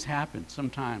those things happen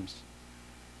sometimes.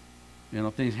 You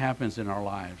know, things happen in our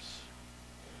lives.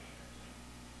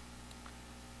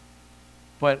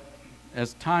 But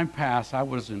as time passed, I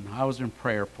was in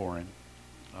prayer for him,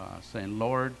 saying,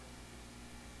 Lord,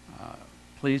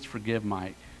 please forgive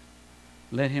Mike.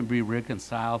 Let him be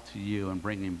reconciled to you and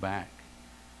bring him back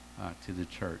to the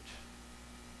church.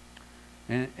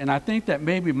 And I think that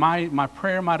maybe my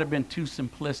prayer might have been too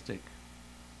simplistic.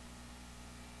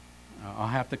 I'll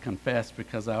have to confess,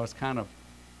 because I was kind of,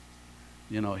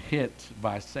 hit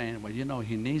by saying, well,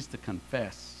 he needs to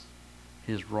confess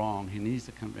his wrong. He needs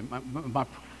to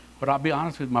but I'll be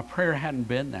honest with you, my prayer hadn't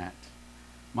been that.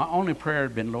 My only prayer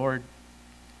had been, Lord,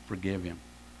 forgive him.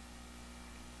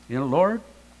 Lord,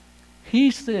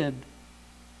 he sinned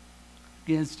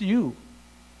against you.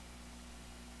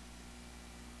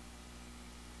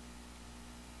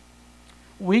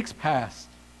 Weeks passed,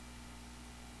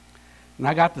 and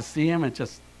I got to see him and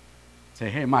just say,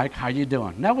 hey, Mike, how you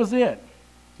doing? And that was it.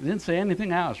 He didn't say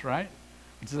anything else, right?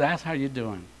 I just asked, how you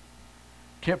doing?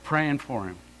 Kept praying for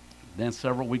him. Then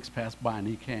several weeks passed by, and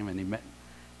he came and he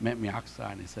met me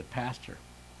outside, and he said, Pastor,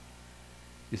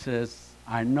 he says,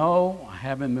 I know I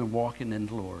haven't been walking in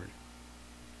the Lord,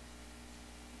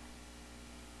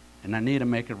 and I need to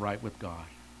make it right with God.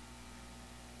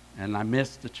 And I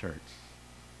miss the church.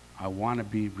 I want to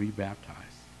be rebaptized.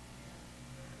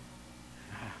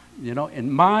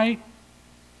 In my,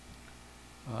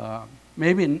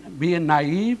 maybe being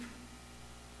naive,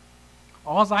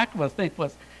 all I could think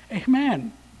was,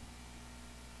 amen.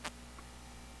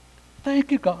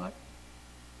 Thank you, God.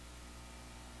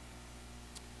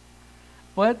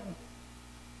 But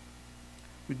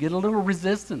we get a little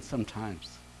resistance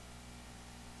sometimes.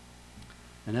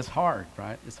 And it's hard,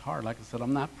 right? It's hard. Like I said,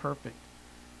 I'm not perfect.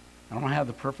 I don't have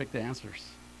the perfect answers.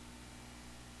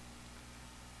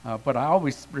 But I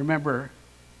always remember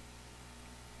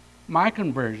my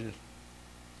conversion.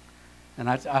 And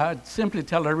I'd simply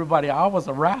tell everybody I was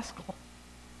a rascal.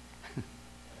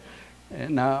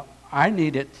 And I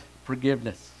needed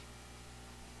forgiveness.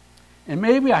 And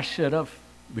maybe I should have,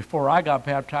 before I got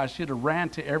baptized, should have ran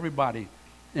to everybody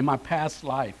in my past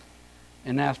life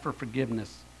and asked for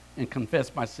forgiveness and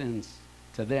confessed my sins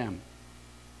to them.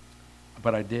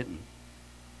 But I didn't.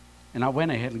 And I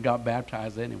went ahead and got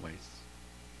baptized anyways.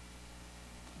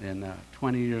 And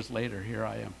 20 years later, here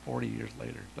I am. 40 years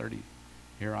later, 30,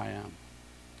 here I am.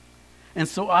 And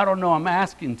so I don't know, I'm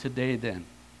asking today then,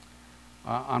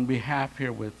 on behalf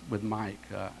here with Mike,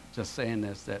 just saying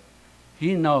this, that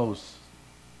he knows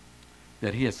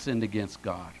that he has sinned against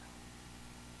God.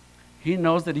 He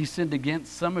knows that he sinned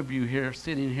against some of you here,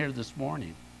 sitting here this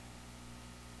morning.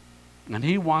 And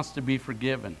he wants to be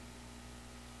forgiven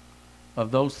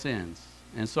of those sins.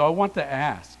 And so I want to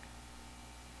ask,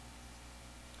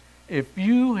 if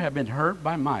you have been hurt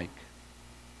by Mike,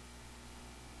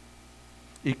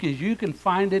 if you can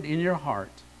find it in your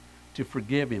heart to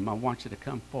forgive him, I want you to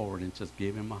come forward and just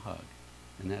give him a hug.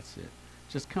 And that's it.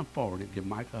 Just come forward and give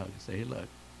Mike a hug and say, hey, look,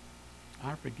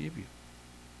 I forgive you.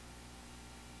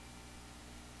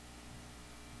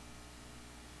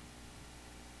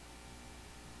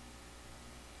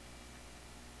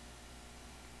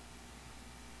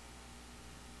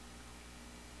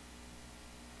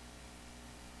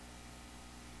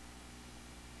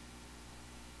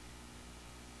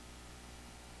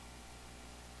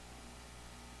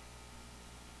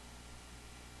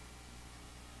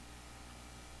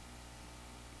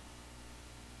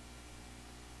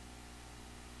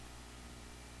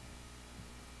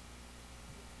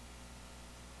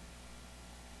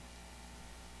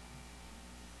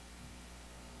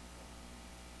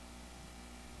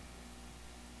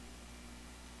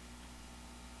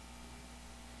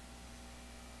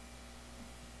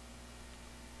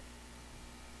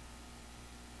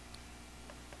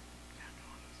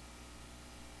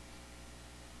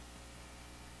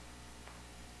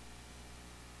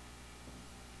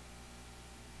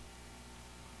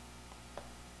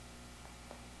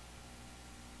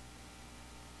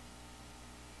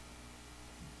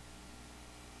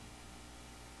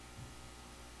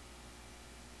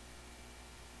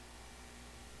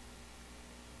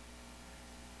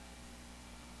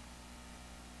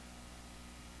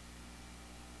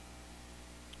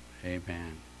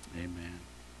 Amen. Amen.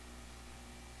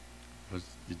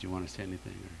 Did you want to say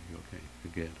anything? Or are you okay?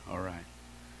 You're good. All right.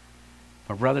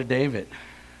 My brother David,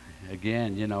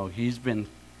 again, you know, he's been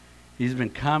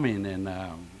coming, and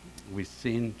we've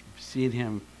seen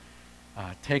him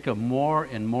take a more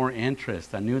and more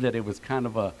interest. I knew that it was kind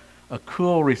of a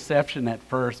cool reception at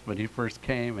first when he first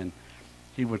came, and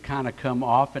he would kind of come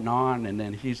off and on, and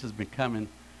then he's just becoming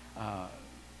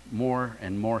more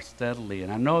and more steadily.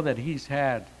 And I know that he's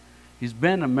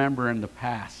been a member in the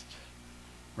past,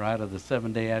 right, of the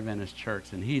Seventh-day Adventist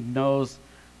Church, and he knows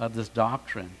of this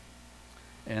doctrine.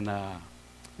 And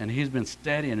he's been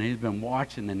studying, and he's been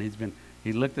watching, and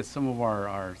he looked at some of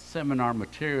our seminar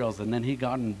materials, and then he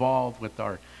got involved with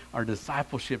our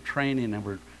discipleship training,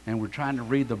 and we're trying to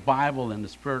read the Bible in the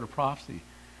spirit of prophecy.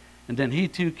 And then he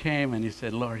too came, and he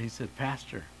said, Lord, he said,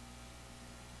 Pastor,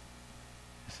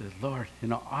 he said, Lord, you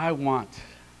know, I want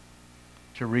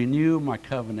to renew my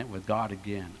covenant with God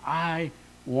again. I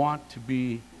want to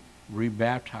be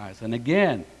rebaptized. And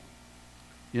again,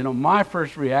 you know, my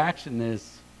first reaction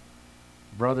is,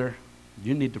 brother,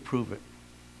 you need to prove it.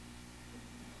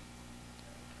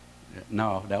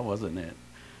 No, that wasn't it.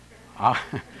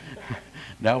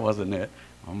 That wasn't it.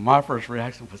 My first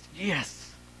reaction was,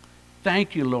 yes,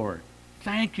 thank you, Lord.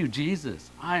 Thank you, Jesus.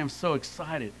 I am so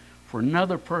excited for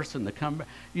another person to come back.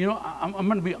 You know, I'm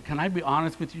going to be, can I be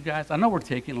honest with you guys? I know we're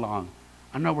taking long.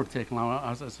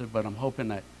 As I said, but I'm hoping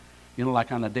that, you know,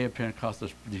 like on the day of Pentecost,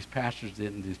 these pastors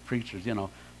did and these preachers, you know,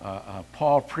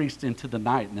 Paul preached into the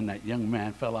night, and then that young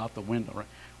man fell out the window. Right?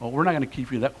 Well, we're not going to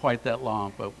keep you quite that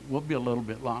long, but we'll be a little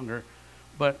bit longer.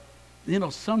 But, you know,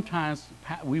 sometimes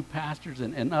we pastors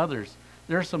and others,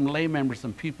 there are some lay members,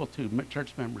 some people too,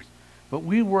 church members, but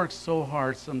we work so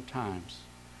hard sometimes,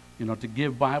 you know, to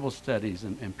give Bible studies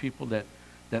and people that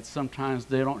sometimes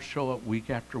they don't show up week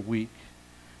after week.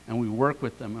 And we work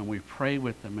with them, and we pray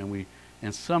with them,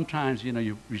 and sometimes, you know,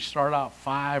 you start out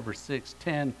 5 or 6,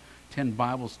 10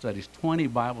 Bible studies, 20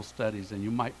 Bible studies, and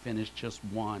you might finish just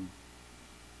one.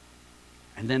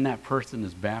 And then that person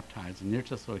is baptized, and you're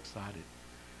just so excited.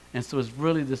 And so it's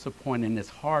really disappointing. It's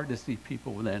hard to see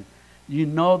people that you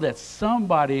know that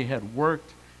somebody had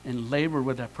worked and labored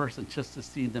with that person just to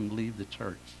see them leave the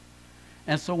church.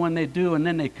 And so when they do, and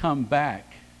then they come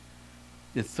back,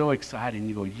 it's so exciting.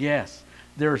 You go, yes,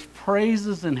 there's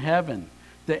praises in heaven.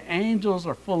 The angels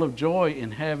are full of joy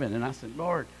in heaven. And I said,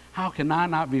 Lord, how can I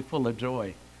not be full of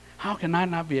joy? How can I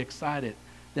not be excited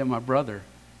that my brother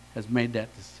has made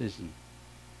that decision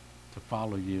to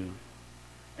follow you?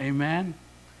 Amen?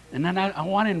 And then I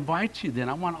want to invite you then.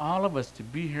 I want all of us to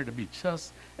be here to be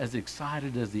just as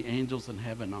excited as the angels in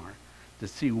heaven are, to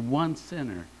see one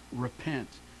sinner repent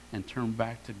and turn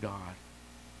back to God.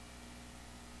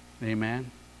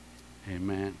 Amen?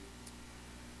 Amen.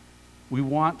 We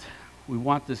want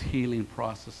this healing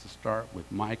process to start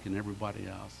with Mike and everybody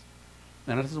else.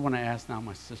 And I just want to ask now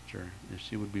my sister if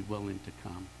she would be willing to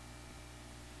come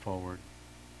forward.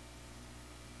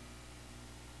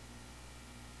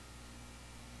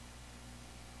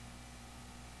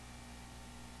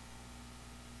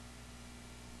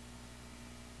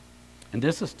 And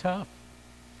this is tough.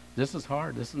 This is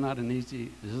hard. This is not an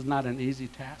easy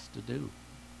task to do.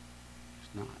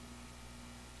 It's not.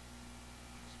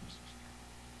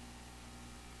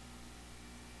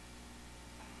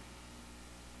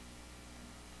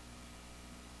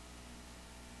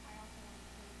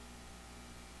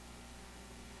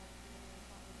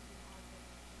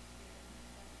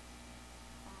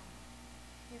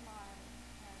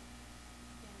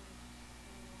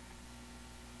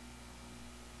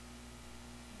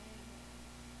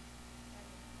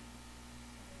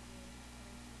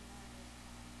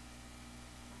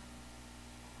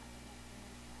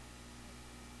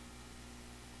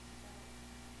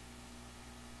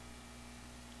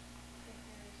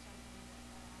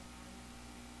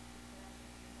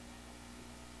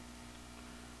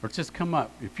 Or just come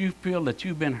up. If you feel that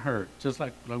you've been hurt, just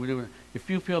like we do, if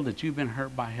you feel that you've been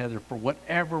hurt by Heather for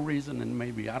whatever reason, and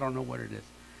maybe, I don't know what it is,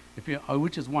 we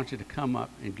just want you to come up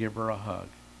and give her a hug.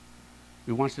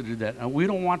 We want you to do that. And we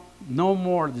don't want no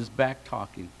more of this back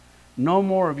talking, no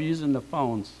more of using the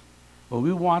phones, but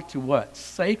we want to what?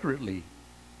 Sacredly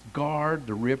guard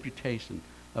the reputation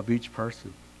of each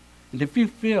person. And if you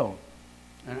feel,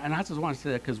 and I just want to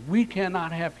say that because we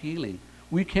cannot have healing,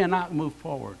 we cannot move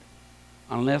forward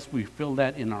unless we feel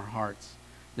that in our hearts,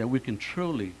 that we can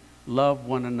truly love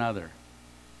one another.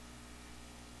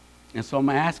 And so I'm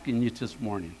asking you this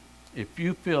morning, if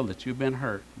you feel that you've been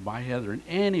hurt by Heather in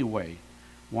any way,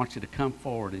 I want you to come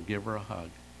forward and give her a hug.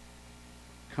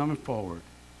 Come forward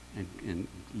and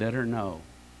let her know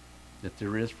that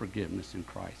there is forgiveness in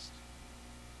Christ.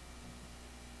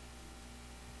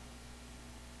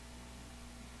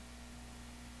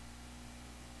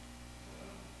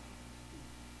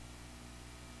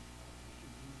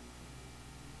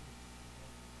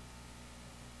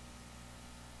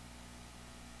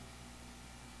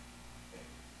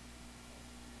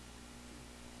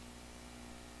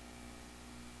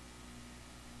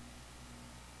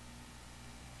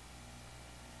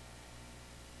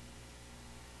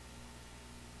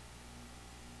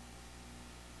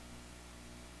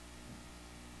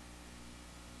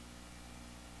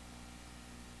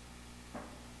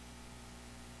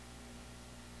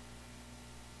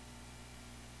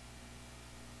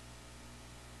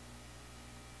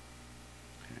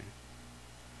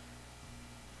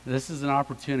 This is an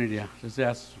opportunity. I just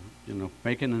ask,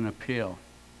 making an appeal.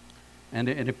 And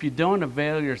if you don't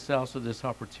avail yourselves of this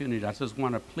opportunity, I just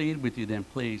want to plead with you then,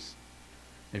 please,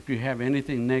 if you have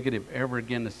anything negative ever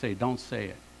again to say, don't say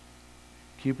it.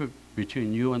 Keep it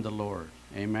between you and the Lord.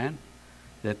 Amen?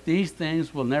 That these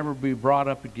things will never be brought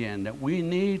up again. That we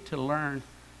need to learn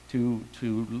to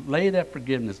lay that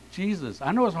forgiveness. Jesus,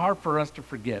 I know it's hard for us to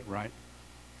forget, right?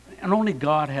 And only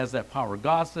God has that power.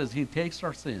 God says he takes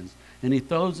our sins and he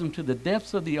throws them to the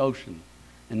depths of the ocean,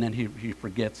 and then he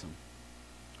forgets them.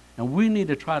 And we need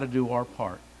to try to do our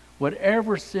part.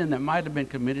 Whatever sin that might have been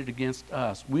committed against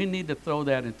us, we need to throw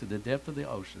that into the depth of the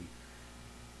ocean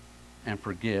and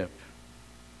forgive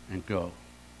and go.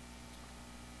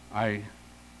 I don't know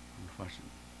if I should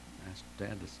ask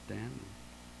Dad to stand.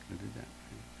 Can I do that?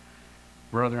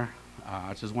 Brother,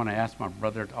 I just want to ask my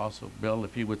brother to also, Bill,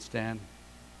 if he would stand.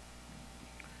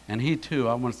 And he too,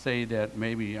 I want to say that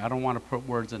maybe, I don't want to put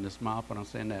words in his mouth, but I'm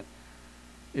saying that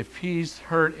if he's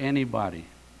hurt anybody,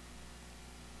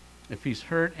 that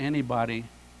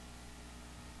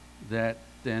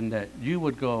you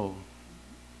would go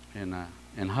and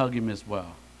hug him as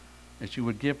well. That you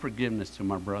would give forgiveness to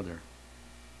my brother.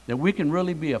 That we can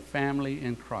really be a family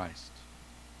in Christ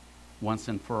once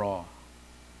and for all.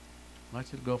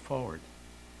 Let's go forward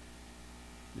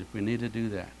if we need to do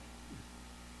that.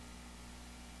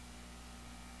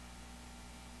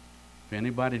 If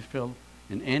anybody feels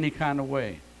in any kind of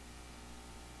way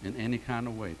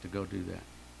to go do that,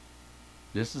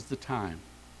 this is the time.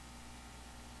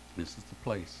 This is the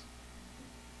place.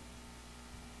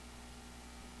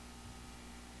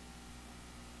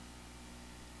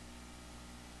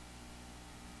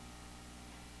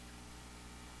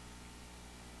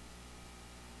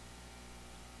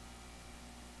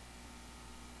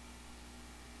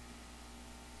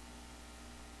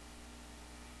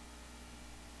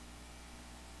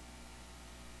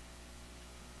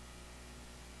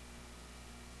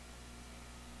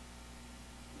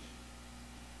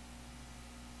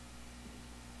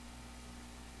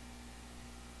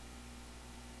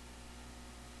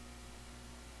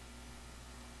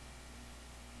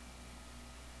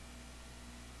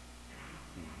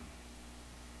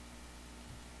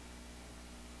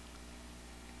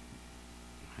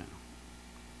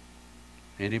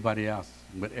 Anybody else,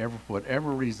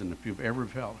 whatever reason, if you've ever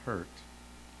felt hurt,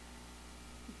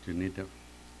 you need to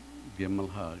give them a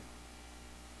hug.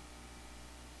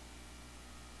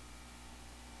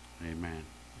 Amen. Amen.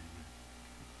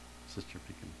 Sister, if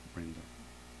you can bring that.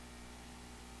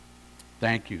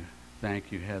 Thank you,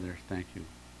 Heather. Thank you,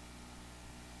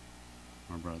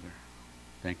 my brother.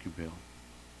 Thank you, Bill.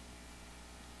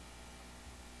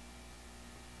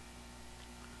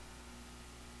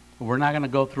 We're not going to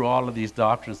go through all of these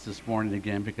doctrines this morning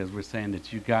again, because we're saying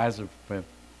that you guys have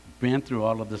been through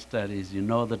all of the studies. You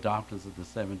know the doctrines of the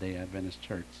Seventh-day Adventist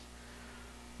Church.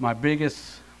 My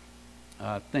biggest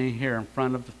thing here in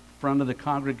front of the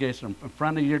congregation, in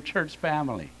front of your church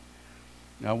family,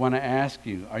 I want to ask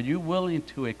you, are you willing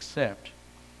to accept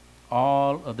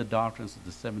all of the doctrines of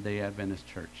the Seventh-day Adventist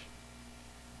Church?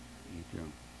 Thank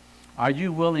you. Are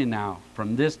you willing now,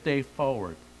 from this day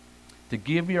forward, to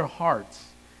give your hearts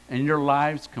and your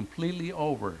lives completely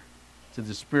over to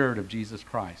the Spirit of Jesus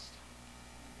Christ?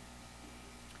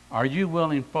 Are you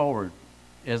willing forward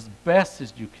as best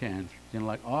as you can,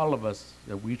 like all of us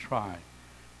that we try,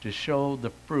 to show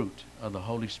the fruit of the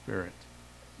Holy Spirit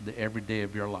every day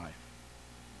of your life?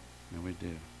 And we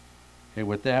do. Okay,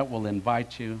 with that, we'll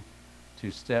invite you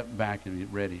to step back and get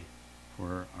ready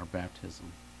for our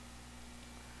baptism.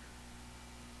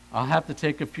 I'll have to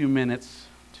take a few minutes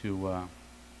to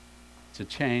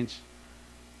change.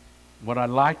 What I'd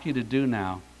like you to do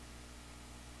now,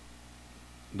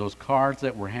 those cards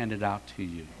that were handed out to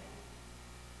you,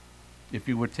 if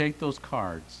you would take those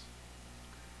cards,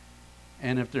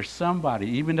 and if there's somebody,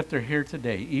 even if they're here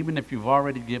today, even if you've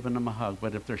already given them a hug,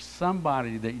 but if there's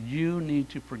somebody that you need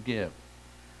to forgive,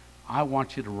 I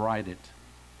want you to write it.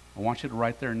 I want you to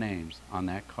write their names on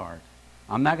that card.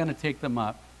 I'm not going to take them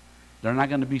up. They're not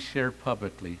going to be shared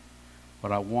publicly,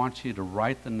 but I want you to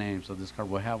write the names of this card.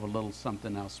 We'll have a little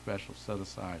something else special set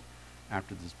aside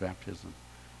after this baptism.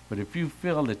 But if you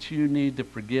feel that you need to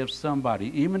forgive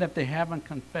somebody, even if they haven't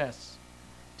confessed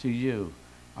to you,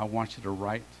 I want you to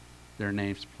write their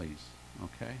names, please.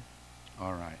 Okay?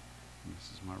 All right.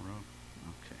 This is my robe.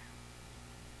 Okay.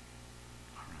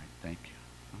 All right. Thank you.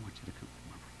 I want you to come to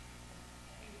my room.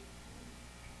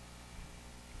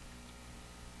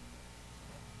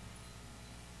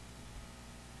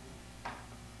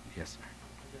 Yes, sir.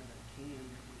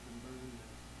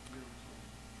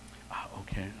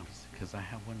 Okay. Because I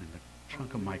have one in the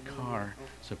trunk of my car.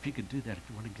 So if you could do that, if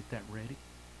you want to get that ready.